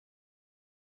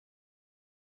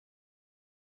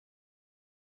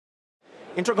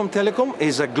Intracom Telecom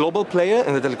is a global player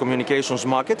in the telecommunications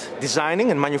market,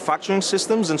 designing and manufacturing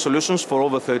systems and solutions for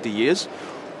over 30 years.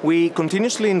 We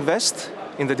continuously invest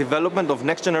in the development of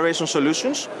next-generation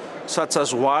solutions, such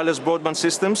as wireless broadband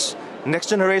systems,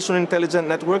 next-generation intelligent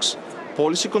networks,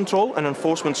 policy control and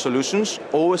enforcement solutions,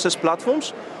 OSS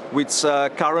platforms, which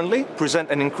currently present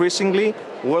an increasingly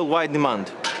worldwide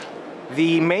demand.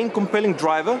 The main compelling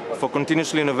driver for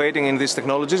continuously innovating in these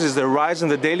technologies is the rise in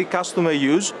the daily customer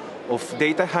use of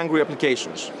data-hungry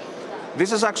applications.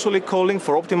 This is actually calling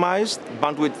for optimized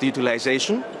bandwidth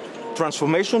utilization,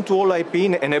 transformation to all IP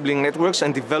enabling networks,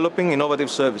 and developing innovative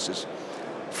services.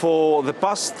 For the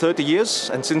past 30 years,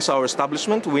 and since our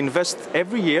establishment, we invest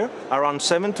every year around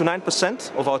 7 to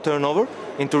 9% of our turnover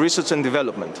into research and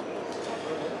development.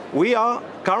 We are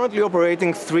currently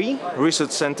operating 3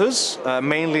 research centers,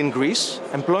 mainly in Greece,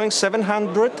 employing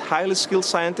 700 highly skilled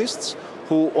scientists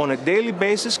who on a daily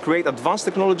basis create advanced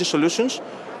technology solutions,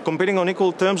 competing on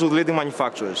equal terms with leading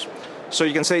manufacturers. So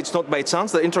you can say it's not by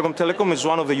chance that Intracom Telecom is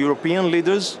one of the European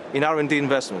leaders in R&D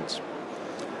investments.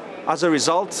 As a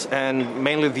result, and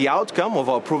mainly the outcome of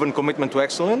our proven commitment to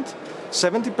excellence,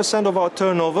 70% of our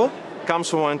turnover comes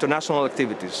from our international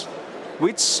activities,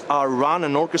 which are run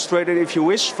and orchestrated, if you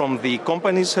wish, from the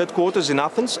company's headquarters in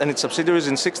Athens and its subsidiaries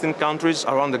in 16 countries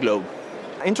around the globe.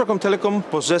 Intracom Telecom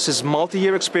possesses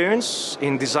multi-year experience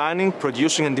in designing,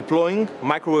 producing and deploying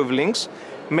microwave links,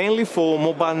 mainly for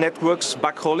mobile networks,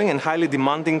 backhauling and highly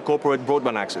demanding corporate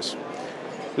broadband access.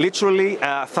 Literally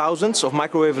thousands of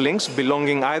microwave links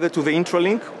belonging either to the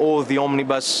Intralink or the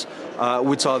Omnibus,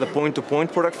 which are the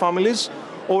point-to-point product families,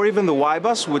 or even the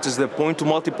Y-Bus, which is the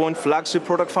point-to-multipoint flagship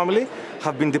product family,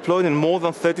 have been deployed in more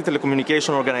than 30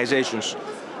 telecommunication organizations.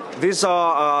 These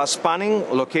are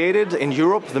located in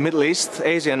Europe, the Middle East,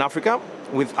 Asia and Africa,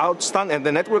 and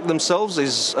the network themselves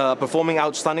is performing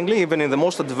outstandingly even in the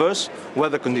most adverse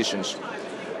weather conditions.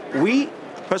 We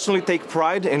personally take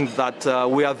pride in that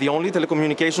we are the only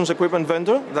telecommunications equipment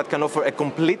vendor that can offer a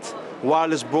complete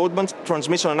wireless broadband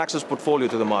transmission and access portfolio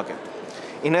to the market.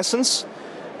 In essence,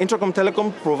 Intracom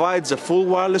Telecom provides a full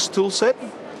wireless toolset,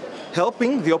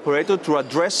 helping the operator to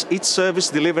address each service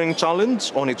delivering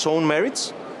challenge on its own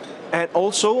merits, and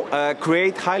also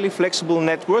create highly flexible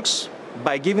networks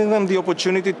by giving them the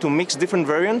opportunity to mix different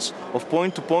variants of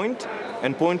point-to-point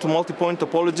and point-to-multipoint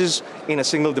topologies in a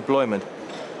single deployment.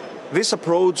 This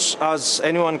approach, as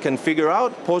anyone can figure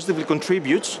out, positively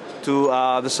contributes to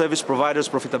the service provider's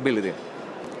profitability.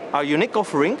 Our unique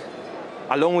offering,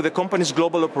 along with the company's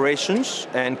global operations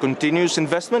and continuous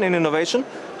investment in innovation,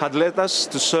 had led us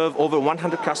to serve over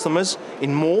 100 customers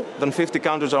in more than 50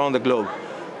 countries around the globe.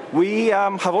 We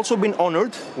have also been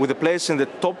honored with a place in the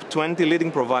top 20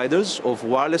 leading providers of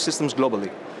wireless systems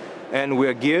globally, and we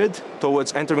are geared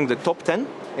towards entering the top 10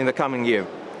 in the coming year.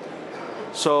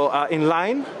 So in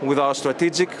line with our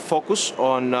strategic focus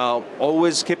on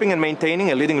always keeping and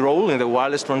maintaining a leading role in the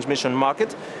wireless transmission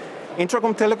market,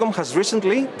 Intracom Telecom has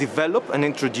recently developed and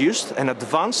introduced an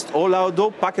advanced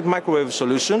all-outdoor packet microwave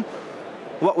solution,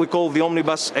 what we call the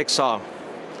Omnibus XR.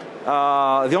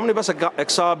 The Omnibus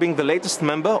XR, being the latest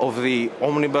member of the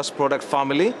Omnibus product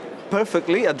family,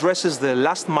 perfectly addresses the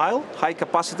last mile,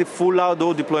 high-capacity, full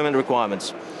outdoor deployment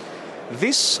requirements.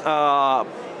 This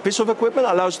piece of equipment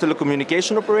allows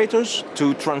telecommunication operators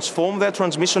to transform their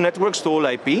transmission networks to all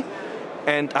IP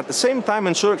and at the same time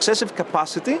ensure excessive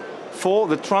capacity for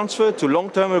the transfer to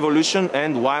long-term evolution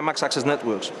and WiMAX access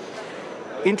networks.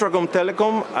 Intracom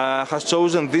Telecom has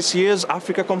chosen this year's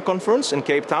AfricaCom conference in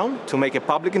Cape Town to make a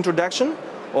public introduction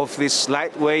of this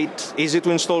lightweight,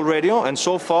 easy-to-install radio, and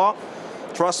so far,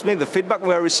 trust me, the feedback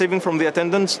we are receiving from the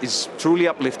attendants is truly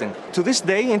uplifting. To this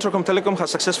day, Intracom Telecom has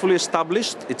successfully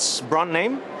established its brand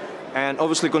name and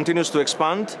obviously continues to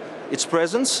expand its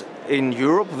presence in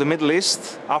Europe, the Middle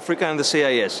East, Africa, and the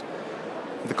CIS.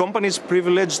 The company is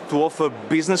privileged to offer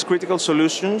business-critical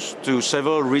solutions to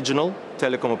several regional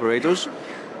telecom operators.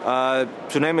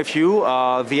 To name a few,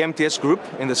 the MTS Group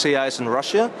in the CIS and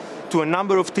Russia, to a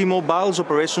number of T-Mobile's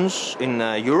operations in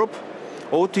Europe,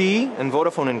 OTE and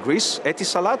Vodafone in Greece,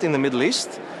 Etisalat in the Middle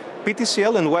East,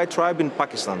 PTCL and White Tribe in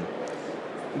Pakistan.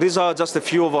 These are just a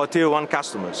few of our Tier 1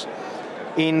 customers.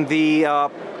 In the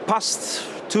past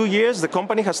 2 years, the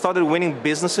company has started winning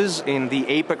businesses in the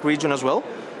APAC region as well,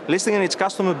 listing in its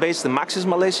customer base the Maxis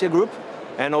Malaysia Group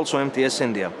and also MTS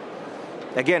India.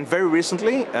 Again, very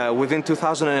recently, within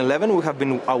 2011, we have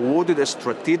been awarded a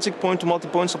strategic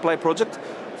point-to-multipoint supply project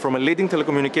from a leading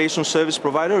telecommunications service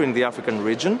provider in the African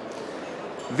region.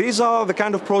 These are the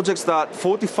kind of projects that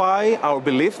fortify our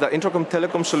belief that Intracom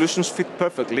Telecom solutions fit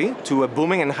perfectly to a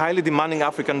booming and highly demanding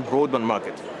African broadband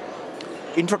market.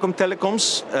 Intracom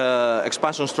Telecom's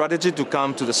expansion strategy, to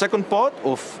come to the second part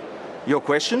of your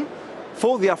question,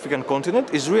 for the African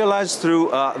continent is realized through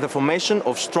the formation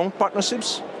of strong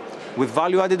partnerships with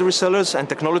value-added resellers and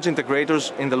technology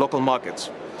integrators in the local markets.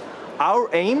 Our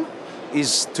aim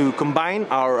is to combine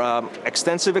our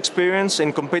extensive experience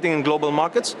in competing in global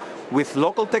markets with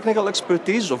local technical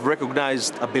expertise of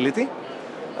recognized ability,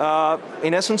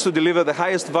 in essence to deliver the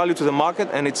highest value to the market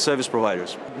and its service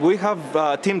providers. We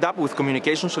have teamed up with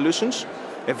Communication Solutions,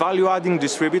 a value-adding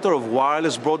distributor of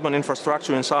wireless broadband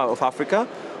infrastructure in South Africa,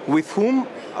 with whom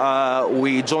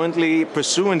we jointly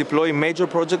pursue and deploy major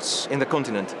projects in the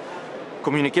continent.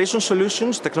 Communication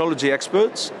Solutions, technology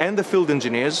experts, and the field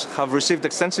engineers have received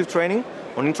extensive training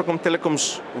on Intracom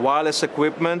Telecom's wireless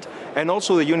equipment and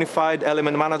also the unified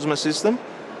element management system,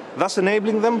 thus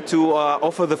enabling them to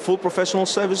offer the full professional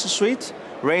services suite,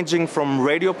 ranging from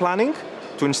radio planning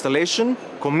to installation,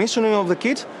 commissioning of the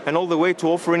kit, and all the way to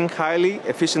offering highly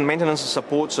efficient maintenance and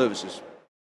support services.